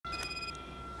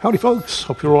Howdy folks,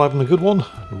 hope you're all having a good one,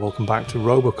 and welcome back to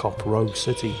Robocop Rogue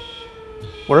City.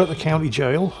 We're at the county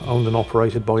jail, owned and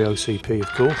operated by OCP of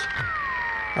course,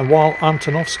 and while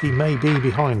Antonowsky may be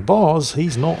behind bars,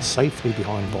 he's not safely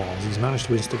behind bars. He's managed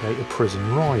to instigate a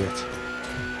prison riot.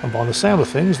 And by the sound of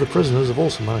things, the prisoners have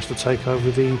also managed to take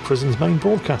over the prison's main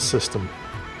broadcast system.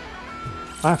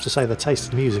 I have to say their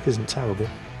taste in music isn't terrible.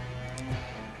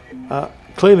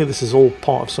 Clearly this is all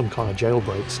part of some kind of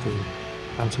jailbreak scheme.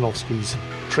 Antonowsky's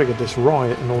triggered this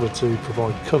riot in order to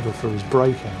provide cover for his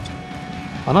breakout.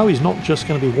 I know he's not just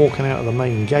going to be walking out of the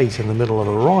main gate in the middle of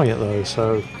a riot though,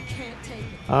 so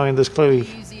I mean there's clearly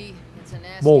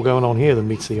more going on here than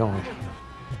meets the eye.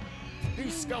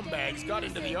 These scumbags got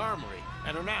into the armory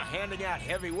and are now handing out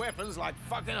heavy weapons like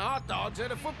fucking hot dogs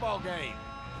at a football game.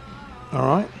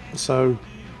 Alright, so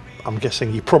I'm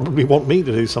guessing you probably want me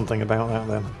to do something about that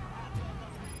then.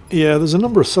 Yeah, there's a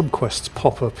number of subquests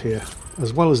pop up here.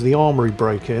 As well as the armory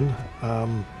break-in,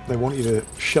 they want you to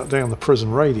shut down the prison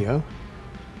radio.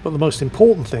 But the most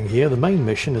important thing here, the main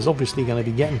mission, is obviously going to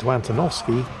be getting to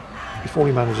Antonowsky before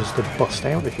he manages to bust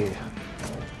out of here.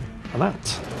 And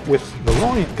that, with the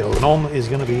riot going on, is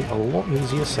going to be a lot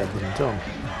easier said than done.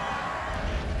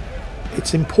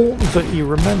 It's important that you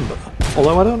remember,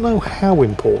 although I don't know how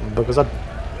important, because I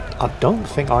don't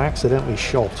think I accidentally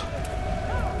shot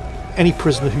any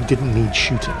prisoner who didn't need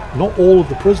shooting. Not all of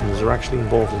the prisoners are actually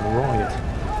involved in the riot.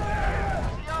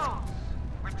 Yo,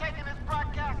 we're taking this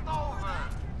broadcast over.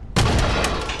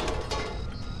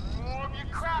 Warm your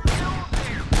crap music.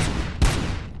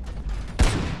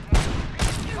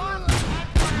 Son,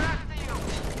 that's what I see you.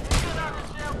 Get out of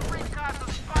jail free cause of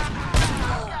spot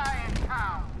guy in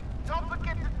town. Don't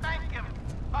forget to thank him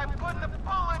by putting a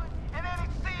bullet in any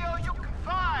seal you can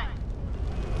find.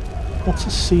 What's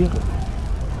a seal?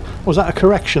 Was that a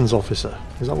corrections officer?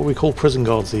 Is that what we call prison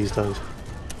guards these days?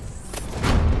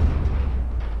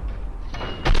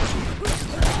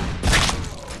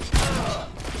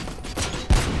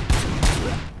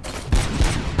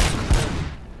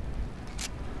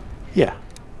 Yeah,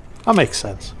 that makes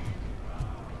sense.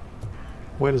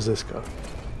 Where does this go?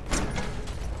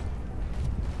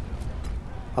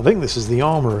 I think this is the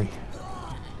armory.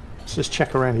 Let's just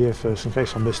check around here first in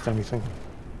case I missed anything.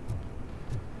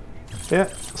 Yeah,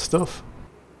 stuff.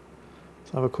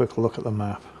 Let's have a quick look at the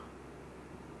map.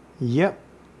 Yep.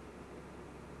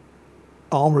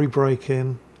 Armory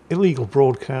break-in, illegal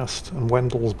broadcast, and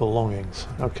Wendell's belongings.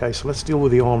 Okay, so let's deal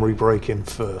with the armory break-in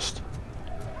first.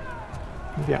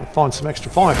 Maybe I can find some extra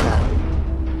firepower.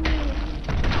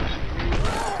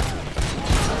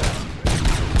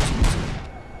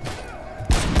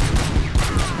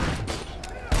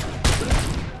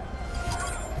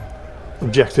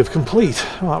 Objective complete.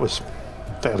 Well, that was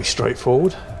fairly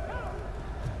straightforward.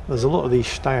 There's a lot of these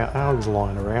Steyr-Augs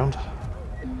lying around,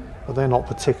 but they're not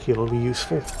particularly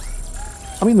useful.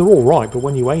 I mean, they're all right, but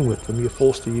when you aim with them, you're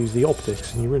forced to use the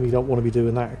optics, and you really don't want to be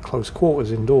doing that at close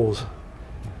quarters indoors.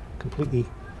 Completely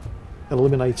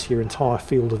eliminates your entire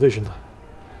field of vision.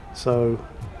 So,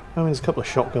 I mean, there's a couple of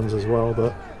shotguns as well,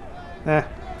 but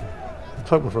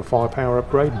hoping for a firepower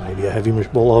upgrade, maybe a heavy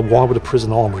machine. Well, why would a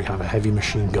prison armory have a heavy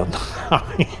machine gun?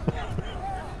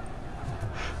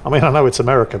 I mean, I know it's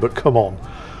America, but come on.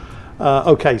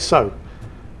 Okay, so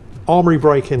armory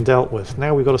break-in dealt with.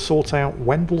 Now we've got to sort out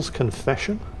Wendell's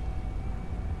confession,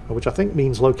 which I think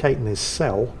means locating his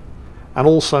cell, and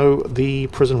also the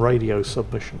prison radio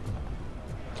submission.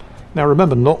 Now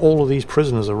remember, not all of these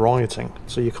prisoners are rioting,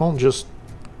 so you can't just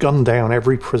gun down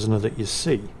every prisoner that you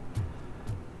see.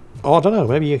 Oh, I don't know,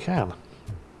 maybe you can.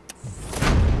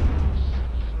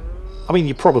 I mean,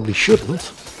 you probably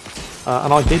shouldn't.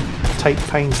 And I did take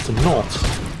pains to not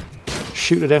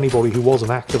shoot at anybody who wasn't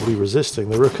actively resisting.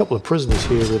 There were a couple of prisoners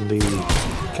here in the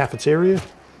cafeteria,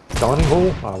 dining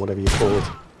hall, whatever you call it,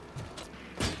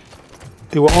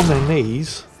 who were on their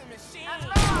knees,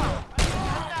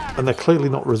 and they're clearly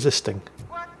not resisting.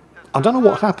 I don't know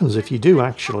what happens if you do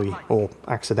actually, or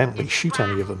accidentally, shoot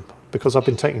any of them, because I've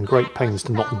been taking great pains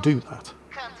to not do that.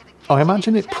 I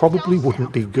imagine it probably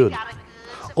wouldn't be good.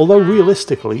 Although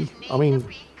realistically, I mean,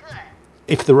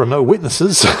 if there are no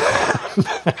witnesses,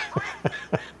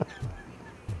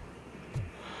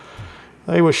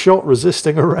 they were shot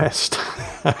resisting arrest.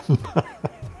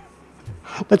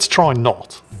 Let's try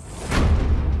not.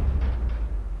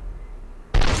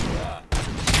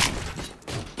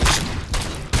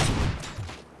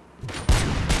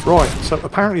 Right, so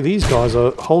apparently these guys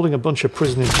are holding a bunch of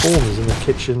prison informers in the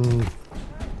kitchen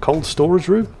cold storage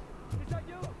room.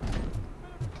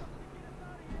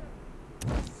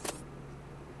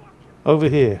 Over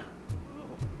here.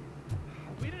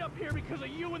 We ended up here because of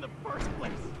you in the first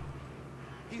place.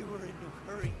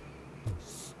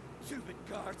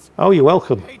 guards. Oh, you're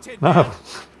welcome. Hey, Tin No, Man. Are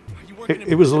you working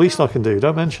it was the least I can do.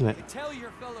 Don't mention it. Tell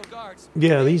your fellow guards.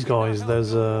 Yeah, these guys,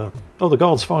 there's oh, the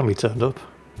guards finally turned up.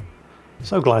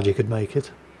 So glad you could make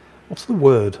it. What's the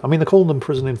word? I mean, they call them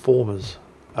prison informers.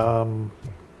 Trying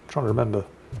to remember.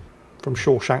 From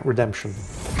Shawshank Redemption.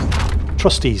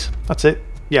 Trustees, that's it.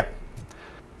 Yeah.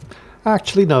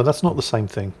 Actually, no, that's not the same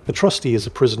thing. A trustee is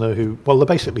a prisoner who, well, they're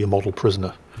basically a model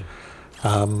prisoner.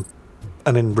 And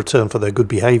in return for their good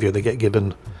behaviour, they get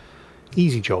given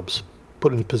easy jobs,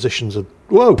 put in positions of,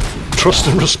 whoa, trust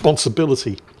and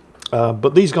responsibility.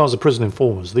 But these guys are prison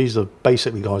informers. These are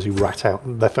basically guys who rat out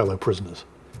their fellow prisoners.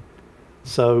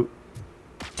 So,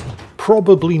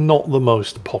 probably not the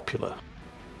most popular.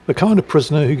 The kind of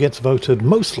prisoner who gets voted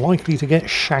most likely to get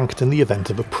shanked in the event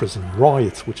of a prison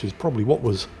riot, which is probably what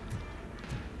was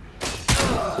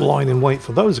lying in wait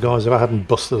for those guys if I hadn't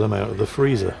busted them out of the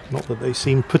freezer. Not that they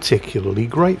seem particularly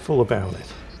grateful about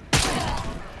it.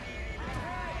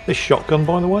 This shotgun,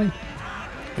 by the way,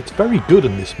 it's very good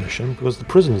in this mission because the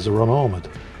prisoners are unarmoured.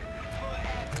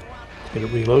 Get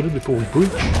it reloaded before we breach.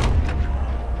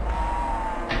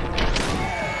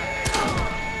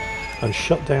 And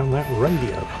shut down that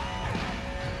radio.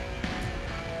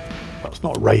 That's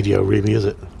not radio really, is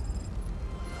it?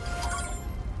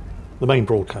 The main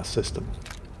broadcast system.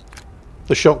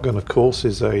 The shotgun, of course,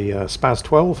 is a Spaz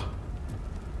 12.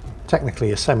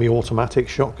 Technically a semi-automatic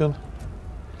shotgun.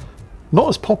 Not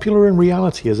as popular in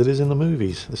reality as it is in the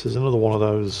movies. This is another one of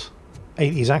those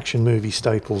 80s action movie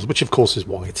staples, which of course is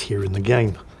why it's here in the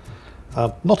game.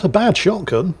 Not a bad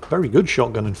shotgun, very good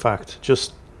shotgun in fact,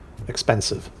 just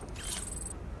expensive.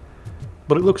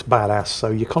 But it looks badass, so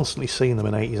you're constantly seeing them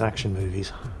in 80s action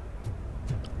movies.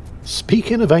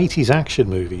 Speaking of 80s action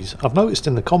movies, I've noticed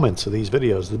in the comments of these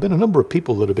videos there've been a number of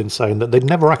people that have been saying that they'd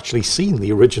never actually seen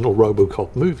the original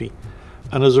Robocop movie.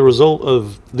 And as a result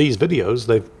of these videos,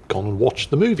 they've gone and watched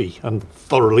the movie and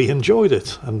thoroughly enjoyed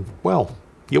it. And, well,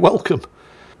 you're welcome.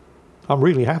 I'm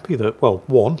really happy that, well,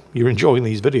 one, you're enjoying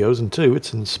these videos, and two,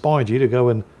 it's inspired you to go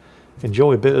and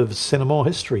enjoy a bit of cinema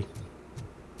history.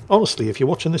 Honestly, if you're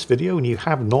watching this video and you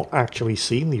have not actually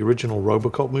seen the original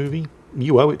Robocop movie,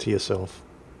 you owe it to yourself.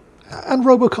 And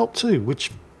Robocop 2,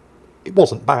 which, it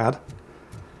wasn't bad.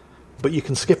 But you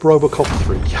can skip Robocop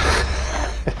 3.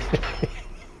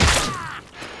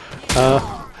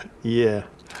 Yeah.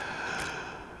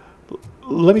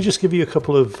 Let me just give you a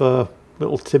couple of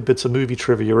little tidbits of movie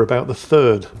trivia about the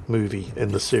third movie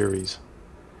in the series.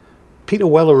 Peter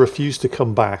Weller refused to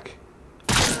come back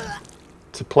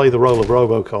to play the role of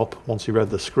Robocop once he read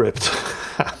the script.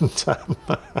 And,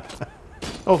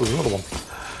 oh, there's another one.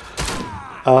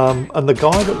 And the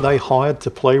guy that they hired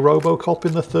to play Robocop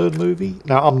in the third movie,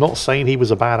 now I'm not saying he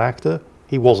was a bad actor,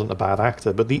 he wasn't a bad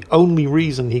actor, but the only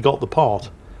reason he got the part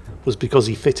was because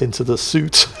he fit into the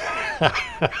suit.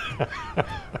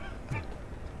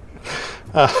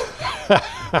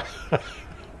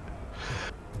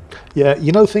 Yeah,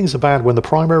 you know things are bad when the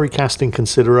primary casting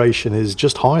consideration is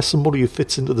just hire somebody who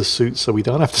fits into the suit so we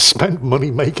don't have to spend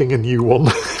money making a new one.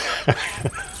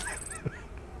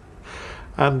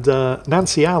 And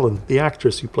Nancy Allen, the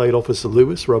actress who played Officer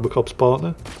Lewis, Robocop's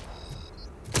partner,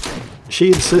 she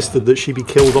insisted that she be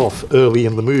killed off early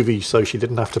in the movie so she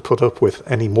didn't have to put up with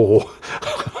any more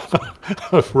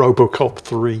of Robocop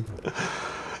 3.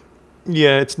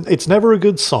 Yeah, it's never a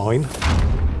good sign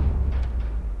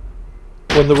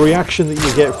when the reaction that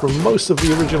you get from most of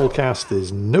the original cast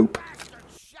is nope.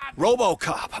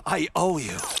 Robocop, I owe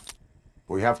you.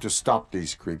 We have to stop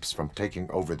these creeps from taking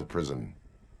over the prison.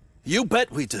 You bet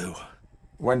we do.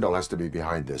 Wendell has to be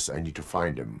behind this. I need to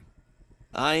find him.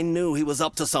 I knew he was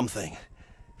up to something.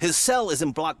 His cell is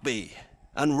in Block B.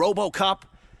 And Robocop,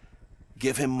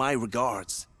 give him my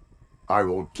regards. I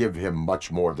will give him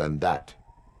much more than that.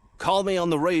 Call me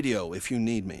on the radio if you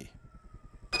need me.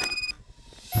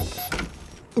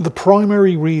 The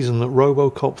primary reason that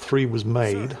Robocop 3 was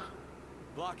made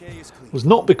was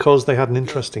not because they had an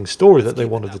interesting story that they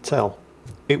wanted to tell.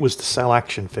 It was to sell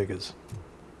action figures.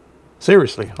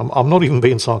 Seriously, I'm not even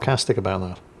being sarcastic about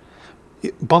that.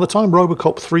 By the time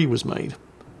Robocop 3 was made,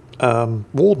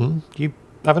 Warden, do you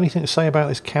have anything to say about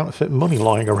this counterfeit money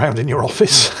lying around in your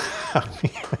office?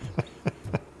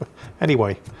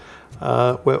 Anyway,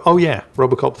 well, oh yeah,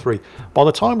 Robocop 3. By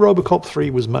the time Robocop 3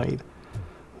 was made,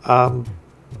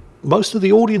 most of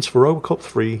the audience for Robocop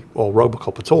 3, or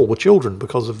Robocop at all, were children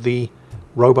because of the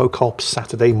Robocop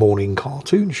Saturday morning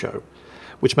cartoon show,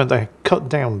 which meant they cut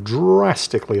down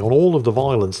drastically on all of the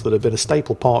violence that had been a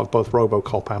staple part of both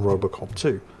Robocop and Robocop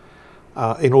 2,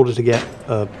 in order to get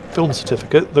a film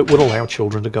certificate that would allow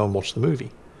children to go and watch the movie.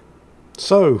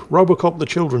 So, Robocop the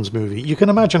children's movie. You can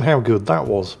imagine how good that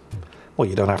was. Well,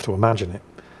 you don't have to imagine it.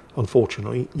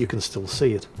 Unfortunately, you can still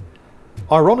see it.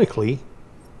 Ironically,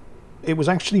 it was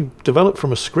actually developed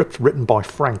from a script written by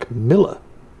Frank Miller.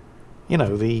 You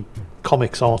know, the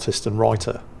comics artist and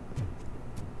writer.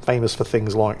 Famous for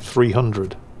things like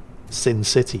 300, Sin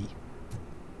City.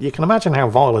 You can imagine how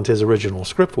violent his original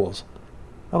script was.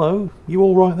 Hello, you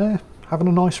all right there? Having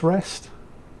a nice rest?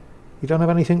 You don't have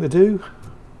anything to do?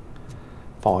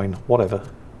 Fine, whatever.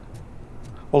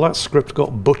 Well, that script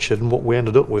got butchered and what we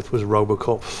ended up with was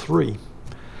Robocop 3.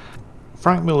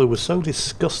 Frank Miller was so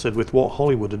disgusted with what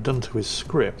Hollywood had done to his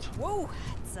script. Whoa,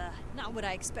 it's not what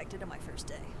I expected on my first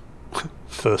day.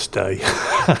 First day.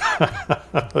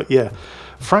 But yeah,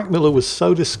 Frank Miller was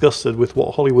so disgusted with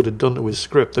what Hollywood had done to his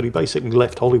script that he basically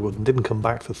left Hollywood and didn't come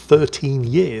back for 13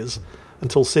 years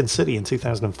until Sin City in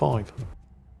 2005.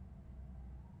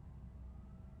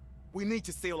 We need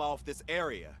to seal off this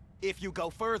area. If you go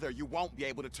further, you won't be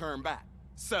able to turn back.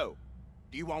 So,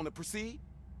 do you want to proceed?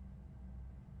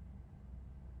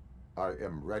 I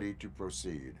am ready to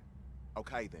proceed.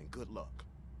 Okay then, good luck.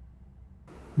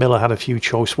 Miller had a few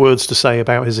choice words to say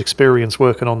about his experience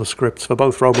working on the scripts for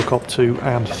both Robocop 2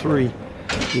 and 3.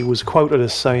 He was quoted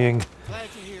as saying,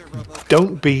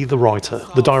 "Don't be the writer.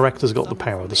 The director's got the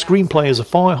power. The screenplay is a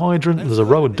fire hydrant and there's a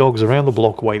row of dogs around the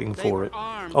block waiting for it."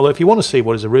 Although if you want to see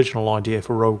what his original idea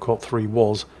for Robocop 3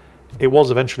 was, it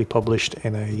was eventually published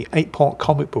in a 8-part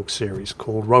comic book series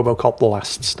called Robocop The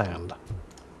Last Stand.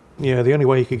 Yeah, the only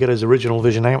way he could get his original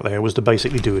vision out there was to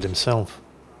basically do it himself.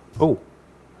 Oh,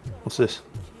 what's this?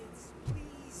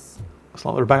 Looks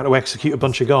like they're about to execute a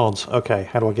bunch of guards. Okay,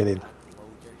 how do I get in?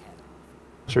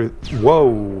 Through...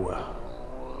 Whoa!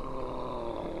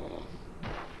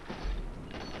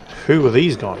 Who are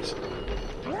these guys?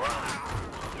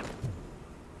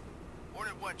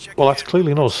 Well, that's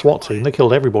clearly not a SWAT team. They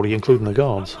killed everybody, including the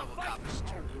guards.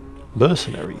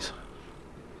 Mercenaries.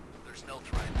 There's no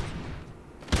threat.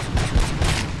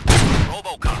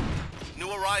 Robocop.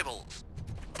 New arrivals.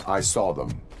 I saw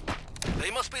them.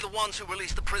 They must be the ones who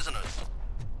released the prisoners.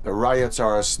 The riots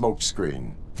are a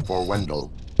smokescreen for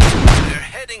Wendell. They're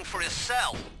heading for his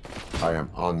cell. I am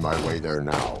on my way there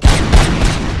now.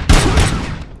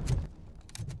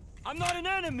 I'm not an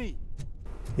enemy!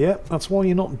 Yep, that's why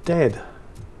you're not dead.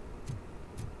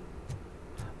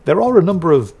 There are a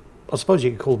number of, I suppose you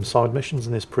could call them side missions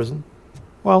in this prison.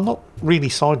 Well, not really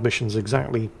side missions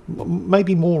exactly,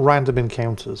 maybe more random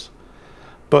encounters.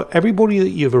 But everybody that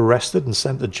you've arrested and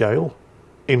sent to jail,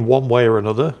 in one way or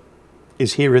another,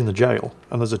 is here in the jail.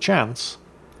 And there's a chance,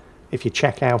 if you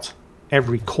check out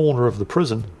every corner of the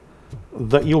prison,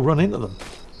 that you'll run into them.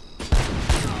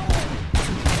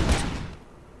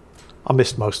 I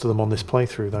missed most of them on this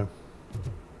playthrough, though.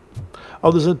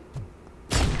 Oh, there's a...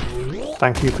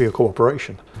 Thank you for your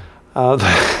cooperation. There's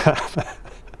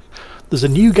a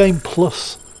New Game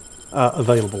Plus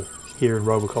available here in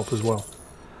Robocop as well.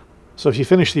 So if you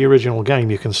finish the original game,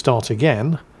 you can start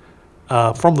again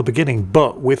from the beginning,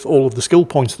 but with all of the skill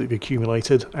points that you've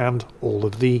accumulated and all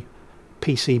of the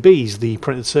PCBs, the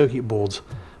printed circuit boards,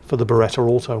 for the Beretta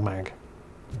Auto Mag.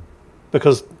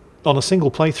 Because on a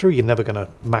single playthrough, you're never going to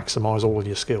maximise all of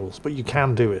your skills, but you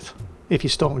can do it if you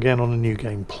start again on a New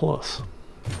Game Plus.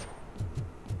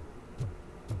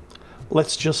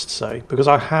 Let's just say, because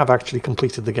I have actually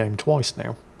completed the game twice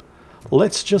now,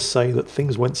 let's just say that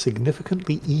things went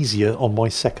significantly easier on my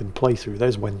second playthrough.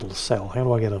 There's Wendell's cell. How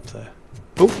do I get up there?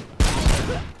 Oh!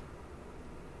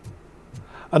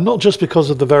 And not just because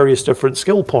of the various different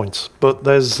skill points, but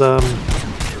there's... how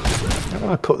do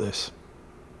I put this?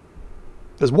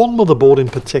 There's one motherboard in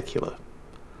particular,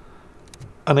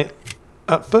 and it,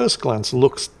 at first glance,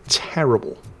 looks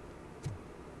terrible,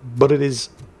 but it is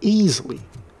easily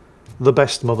the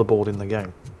best motherboard in the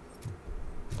game.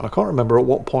 And I can't remember at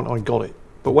what point I got it,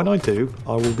 but when I do,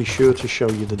 I will be sure to show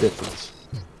you the difference.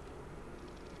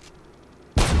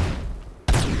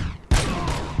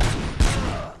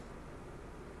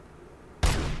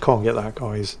 Can't get that,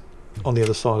 guys. On the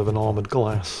other side of an armoured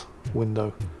glass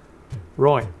window.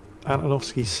 Right,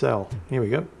 Antonowsky's cell. Here we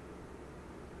go.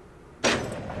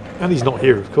 And he's not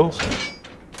here, of course.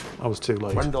 I was too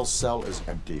late. Wendell's cell is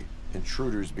empty.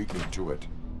 Intruders beat me to it.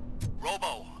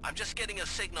 Robo, I'm just getting a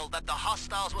signal that the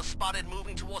hostiles were spotted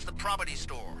moving towards the property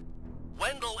store.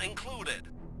 Wendell included.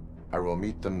 I will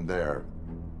meet them there.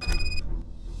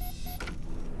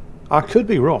 I could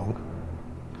be wrong,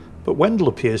 but Wendell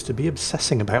appears to be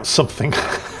obsessing about something.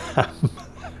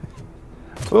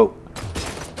 Oh,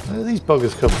 where do these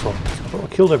buggers come from? I thought I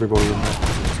killed everybody in there.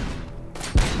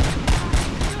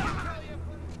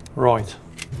 Right.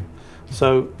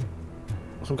 So,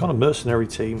 some kind of mercenary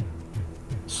team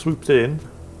swooped in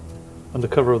under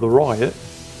cover of the riot,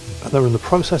 and they're in the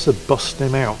process of busting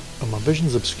him out. And my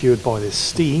vision's obscured by this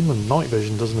steam, and night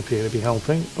vision doesn't appear to be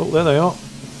helping. Oh, there they are.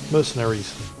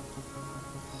 Mercenaries.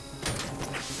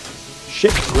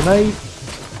 Shit, grenade.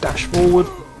 Dash forward,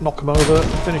 knock him over,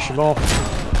 finish him off.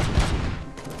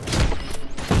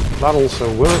 That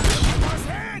also works.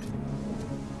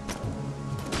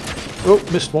 Oh,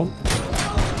 missed one.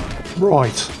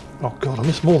 Right. Oh god, I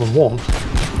missed more than one.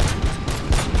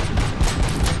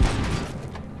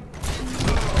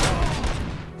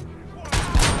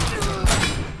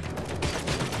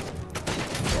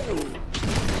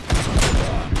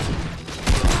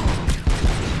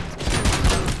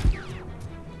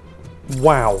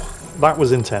 Wow, that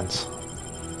was intense.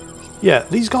 Yeah,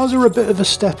 these guys are a bit of a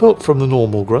step up from the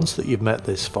normal grunts that you've met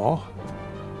this far.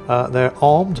 They're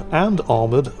armed and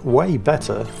armoured way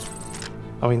better.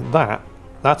 I mean,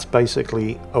 that's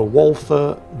basically a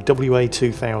Walther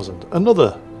WA-2000,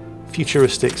 another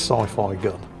futuristic sci-fi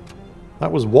gun.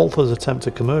 That was Walther's attempt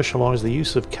to commercialise the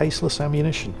use of caseless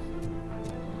ammunition.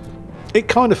 It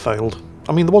kind of failed.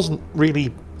 I mean, there wasn't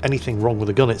really anything wrong with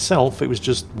the gun itself, it was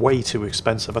just way too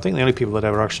expensive. I think the only people that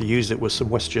ever actually used it was some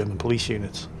West German police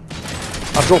units.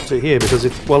 I dropped it here because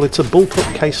it's a bulk-up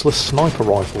caseless sniper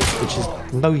rifle, which is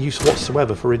no use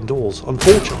whatsoever for indoors.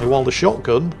 Unfortunately, while the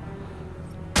shotgun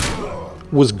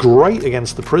was great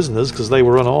against the prisoners because they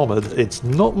were unarmoured, it's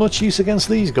not much use against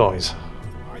these guys.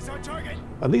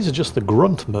 And these are just the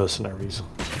grunt mercenaries.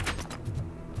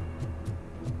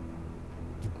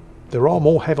 There are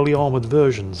more heavily armoured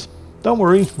versions. Don't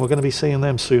worry, we're going to be seeing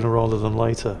them sooner rather than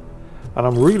later. And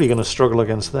I'm really going to struggle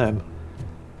against them,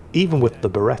 even with the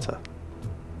Beretta.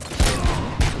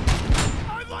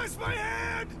 I lost my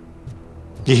hand!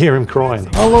 You hear him crying,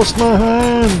 I lost my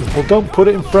hand! Well, don't put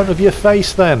it in front of your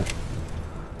face then.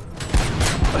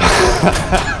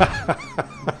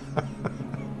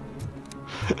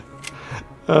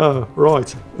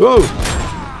 Right. Whoa!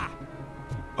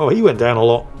 Oh, he went down a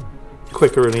lot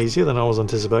quicker and easier than I was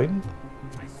anticipating.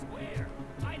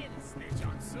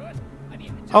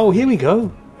 Oh, here we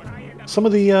go. Some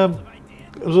of the, as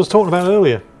I was talking about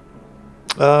earlier,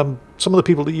 some of the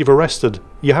people that you've arrested,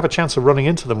 you have a chance of running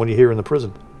into them when you're here in the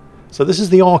prison. So this is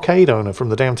the arcade owner from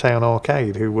the downtown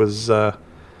arcade who was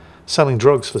selling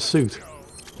drugs for suit.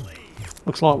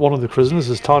 Looks like one of the prisoners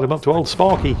has tied him up to old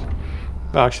Sparky.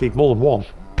 Actually, more than one.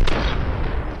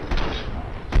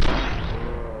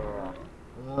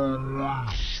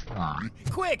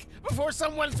 Quick, before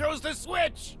someone throws the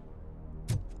switch!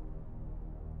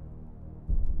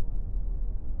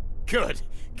 Good,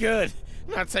 good.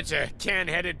 Not such a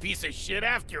can-headed piece of shit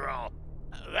after all.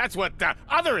 That's what the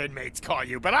other inmates call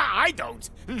you, but I don't.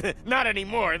 Not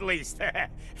anymore, at least.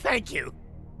 Thank you.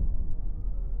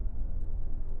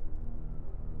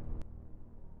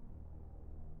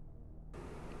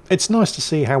 It's nice to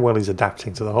see how well he's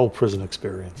adapting to the whole prison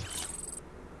experience.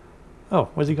 Oh,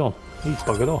 where's he gone? He's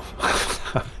buggered off.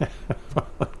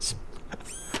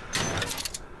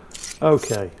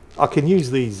 Okay, I can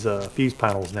use these fuse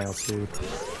panels now to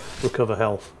recover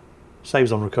health.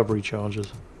 Saves on recovery charges.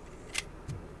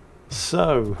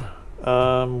 So,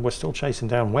 we're still chasing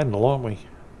down Wendell, aren't we?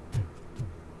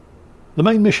 The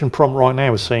main mission prompt right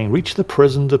now is saying, reach the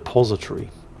prison depository.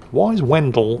 Why is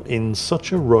Wendell in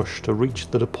such a rush to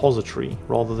reach the depository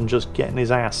rather than just getting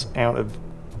his ass out of...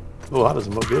 Oh, that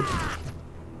doesn't look good.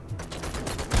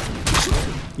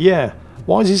 Yeah,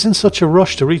 why is he in such a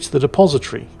rush to reach the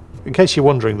depository? In case you're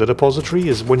wondering, the depository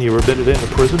is when you're admitted into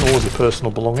prison, all of your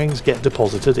personal belongings get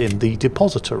deposited in the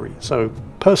depository. So,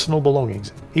 personal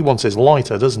belongings. He wants his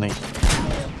lighter, doesn't he?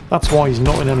 That's why he's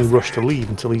not in any rush to leave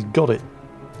until he's got it.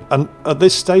 And at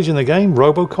this stage in the game,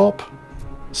 Robocop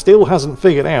still hasn't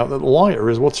figured out that the lighter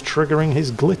is what's triggering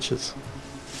his glitches.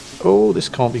 Oh, this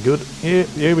can't be good.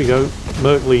 Here we go.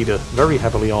 Merc leader, very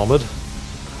heavily armoured,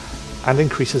 and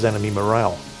increases enemy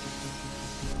morale.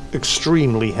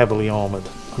 Extremely heavily armoured.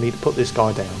 I need to put this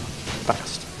guy down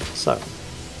fast. So,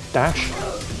 dash,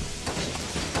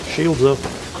 shields up,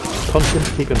 punch him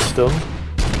to keep him stunned,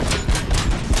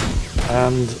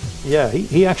 and yeah,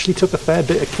 he actually took a fair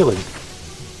bit of killing.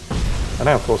 And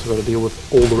now, of course, we've got to deal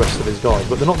with all the rest of his guys,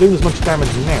 but they're not doing as much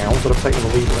damage now that I've taken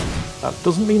the lead out. That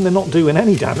doesn't mean they're not doing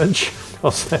any damage,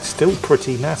 because they're still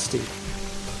pretty nasty.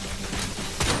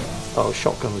 Oh,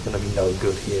 shotgun is going to be no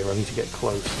good here. I need to get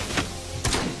close.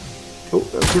 Oh,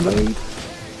 a grenade.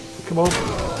 Come on.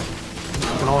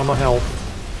 Keep an eye on my health.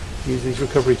 Use these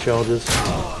recovery charges.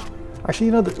 Actually,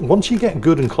 you know, that once you get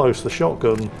good and close, the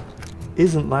shotgun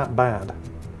isn't that bad.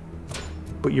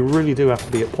 But you really do have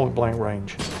to be at point blank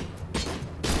range.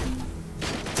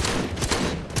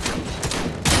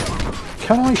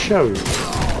 can I show you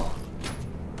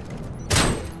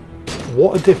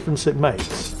what a difference it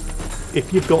makes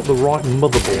if you've got the right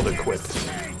motherboard equipped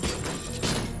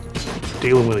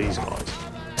dealing with these guys?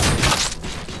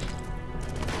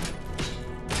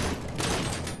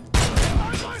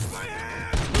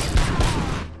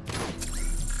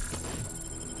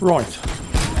 Right.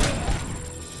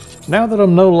 Now that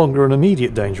I'm no longer in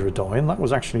immediate danger of dying, that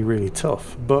was actually really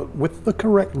tough, but with the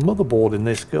correct motherboard in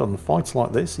this gun, fights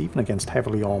like this, even against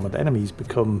heavily armoured enemies,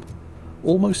 become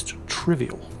almost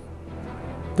trivial.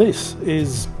 This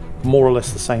is more or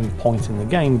less the same point in the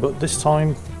game, but this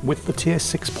time with the tier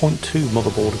 6.2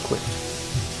 motherboard equipped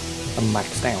and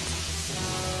maxed out.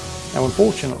 Now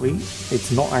unfortunately,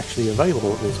 it's not actually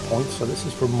available at this point, so this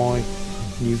is from my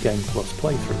New Game Plus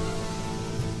playthrough.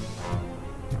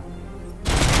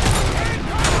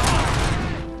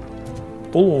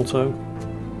 Full auto,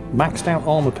 maxed out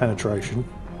armor penetration,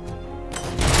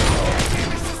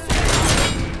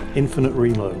 infinite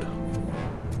reload.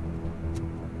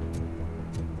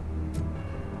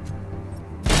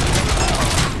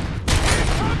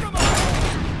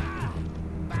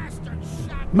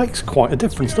 Makes quite a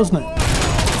difference, doesn't it?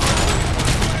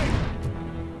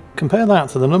 Compare that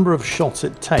to the number of shots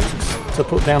it takes to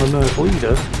put down a Merc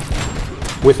leader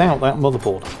without that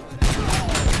motherboard.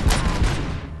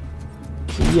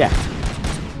 Yeah.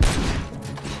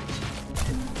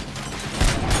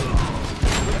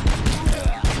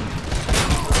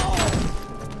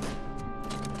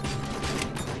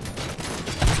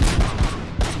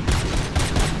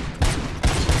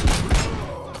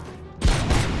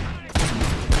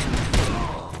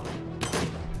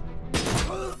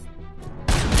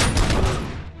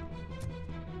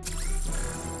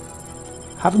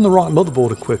 Having the right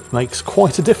motherboard equipped makes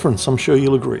quite a difference, I'm sure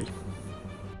you'll agree.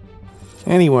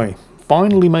 Anyway,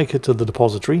 finally make it to the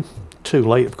depository. Too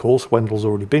late, of course, Wendell's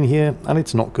already been here, and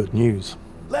it's not good news.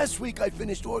 Last week I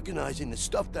finished organizing the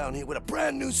stuff down here with a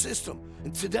brand new system,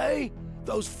 and today,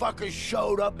 those fuckers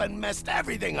showed up and messed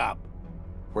everything up.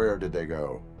 Where did they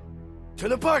go? To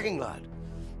the parking lot.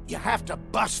 You have to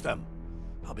bust them.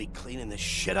 I'll be cleaning this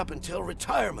shit up until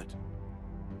retirement.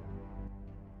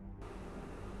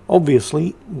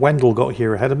 Obviously, Wendell got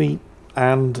here ahead of me,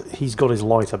 and he's got his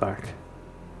lighter back.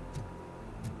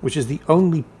 Which is the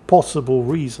only possible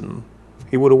reason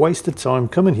he would have wasted time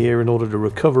coming here in order to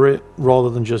recover it, rather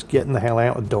than just getting the hell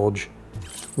out of Dodge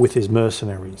with his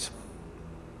mercenaries.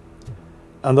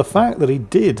 And the fact that he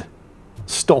did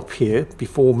stop here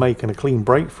before making a clean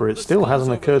break for it still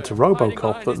hasn't occurred to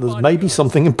Robocop that there's maybe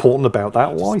something important about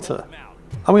that lighter.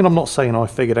 I mean, I'm not saying I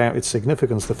figured out its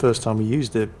significance the first time he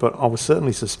used it, but I was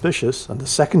certainly suspicious, and the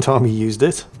second time he used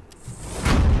it,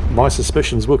 my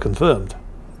suspicions were confirmed.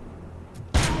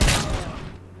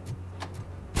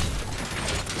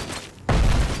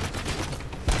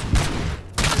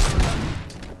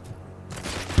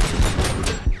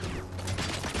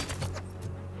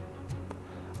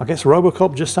 I guess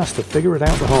Robocop just has to figure it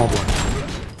out the hard way.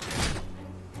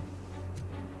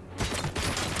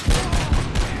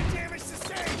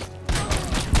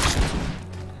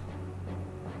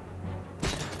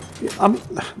 I mean,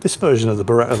 this version of the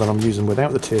Beretta that I'm using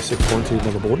without the tier 6.2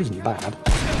 motherboard isn't bad.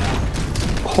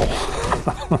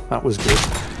 Oh, that was good.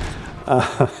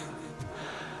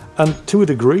 And to a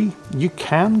degree, you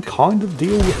can kind of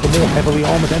deal with the more heavily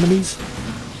armoured enemies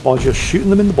by just shooting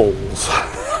them in the balls.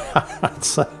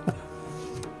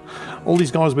 All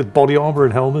these guys with body armour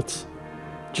and helmets,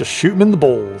 just shoot them in the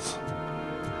balls.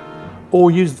 Or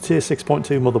use the tier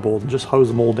 6.2 motherboard and just hose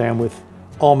them all down with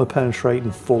armour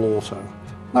penetrating full auto.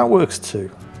 That works too.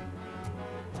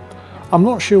 I'm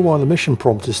not sure why the mission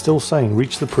prompt is still saying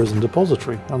reach the prison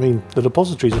depository. I mean, the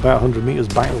depository is about 100 metres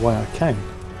back the way I came.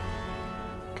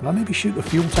 Can I maybe shoot the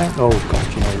fuel tank? Oh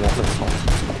god, you know what, let's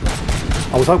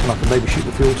not. I was hoping I could maybe shoot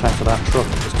the fuel tank of that truck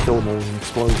and just kill them all with an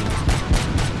explosion.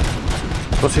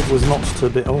 But it was not to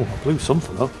be... Oh, I blew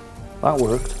something up. That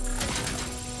worked.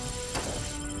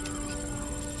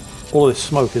 All of this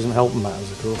smoke isn't helping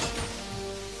matters, of course.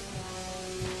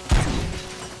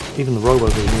 Even the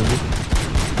robos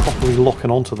are properly locking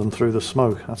onto them through the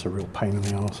smoke. That's a real pain in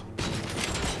the arse.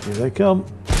 Here they come.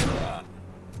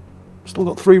 Still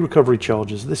got 3 recovery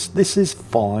charges. This is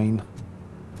fine.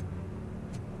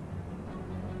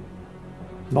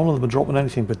 None of them are dropping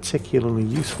anything particularly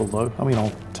useful though. I mean,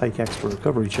 I'll take extra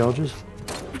recovery charges.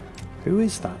 Who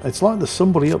is that? It's like there's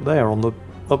somebody up there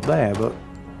up there, but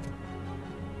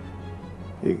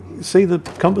you see the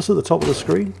compass at the top of the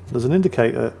screen? There's an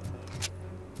indicator.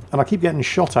 And I keep getting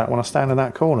shot at when I stand in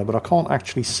that corner, but I can't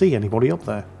actually see anybody up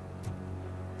there.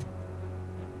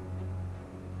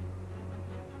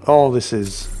 Oh, this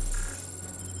is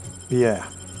Yeah.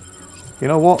 You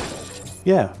know what?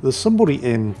 Yeah, there's somebody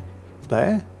in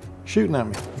there shooting at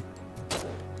me.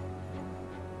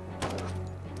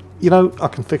 You know, I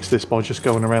can fix this by just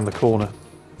going around the corner.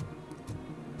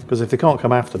 Because if they can't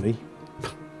come after me,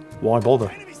 why bother?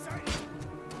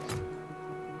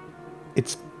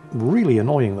 It's really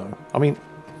annoying though. I mean,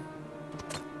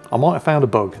 I might have found a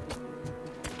bug.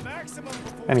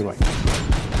 Anyway,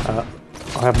 I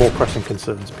have more pressing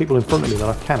concerns. People in front of me that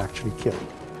I can actually kill.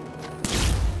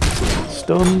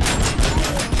 Stunned.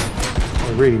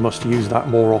 I really must use that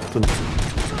more often.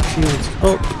 Shields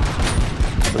up.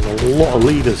 There's a lot of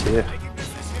leaders here.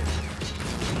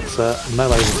 It's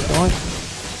melee this guy.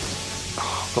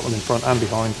 Oh, got them in front and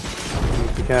behind.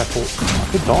 Be careful.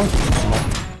 I could die.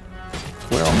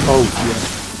 Where are... Oh,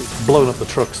 yeah. It's blown up the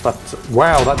trucks.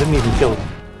 Wow, that didn't even kill him.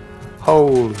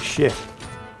 Holy shit.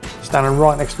 Standing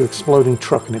right next to an exploding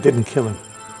truck and it didn't kill him.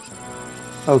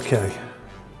 Okay.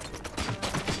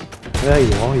 There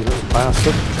you are, you little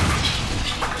bastard.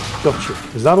 Gotcha.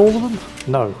 Is that all of them?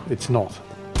 No, it's not.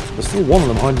 There's still one of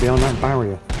them hiding behind that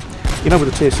barrier. You know,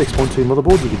 with a tier 6.2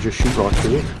 motherboard, you can just shoot right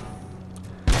through it.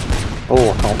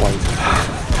 Oh, I can't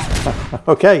wait.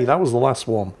 Okay, that was the last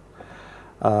one.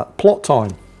 Plot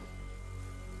time.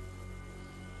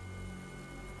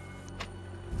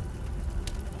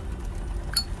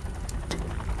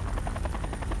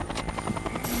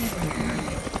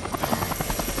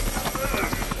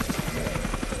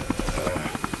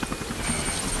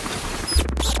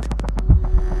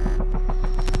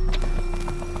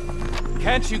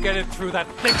 Can't you get it through that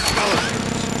thick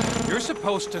skeleton? You're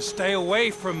supposed to stay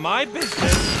away from my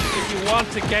business if you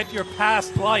want to get your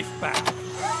past life back.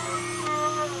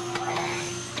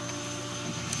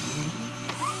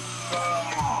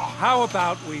 How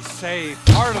about we save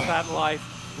part of that life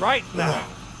right now?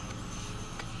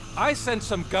 I sent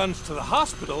some guns to the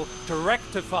hospital to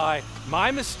rectify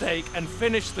my mistake and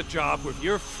finish the job with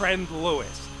your friend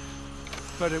Lewis.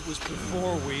 But it was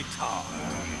before we talked.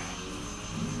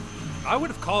 I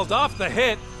would have called off the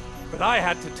hit, but I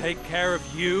had to take care of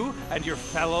you and your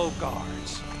fellow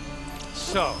guards.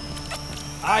 So,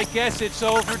 I guess it's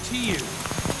over to you.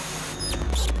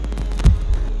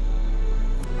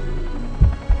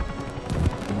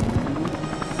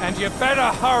 And you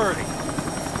better hurry.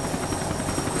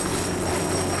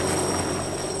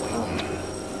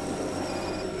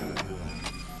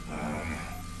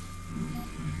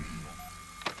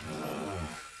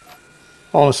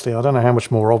 Honestly, I don't know how much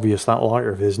more obvious that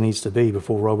lighter of his needs to be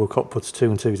before Robocop puts 2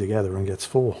 and 2 together and gets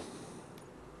 4.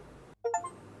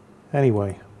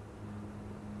 Anyway,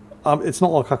 it's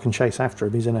not like I can chase after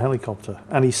him, he's in a helicopter.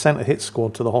 And he sent a hit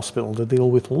squad to the hospital to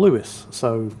deal with Lewis,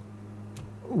 so...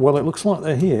 Well, it looks like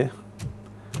they're here.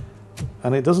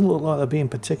 And it doesn't look like they're being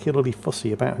particularly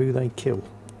fussy about who they kill.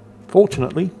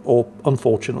 Fortunately, or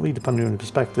unfortunately, depending on your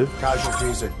perspective...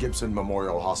 Casualties at Gibson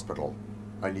Memorial Hospital.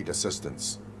 I need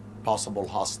assistance. Possible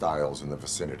hostiles in the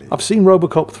vicinity. I've seen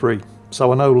Robocop 3,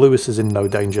 so I know Lewis is in no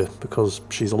danger because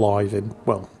she's alive in,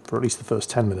 well, for at least the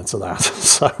first 10 minutes of that.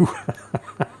 So,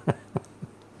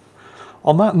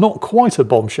 on that not quite a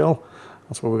bombshell,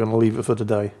 that's where we're going to leave it for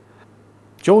today.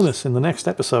 Join us in the next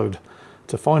episode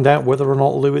to find out whether or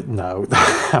not Lewis... No,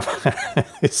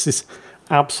 this is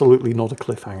absolutely not a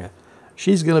cliffhanger.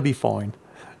 She's going to be fine.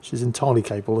 She's entirely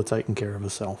capable of taking care of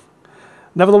herself.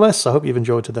 Nevertheless, I hope you've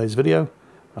enjoyed today's video.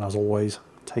 And as always,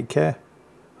 take care,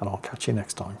 and I'll catch you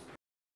next time.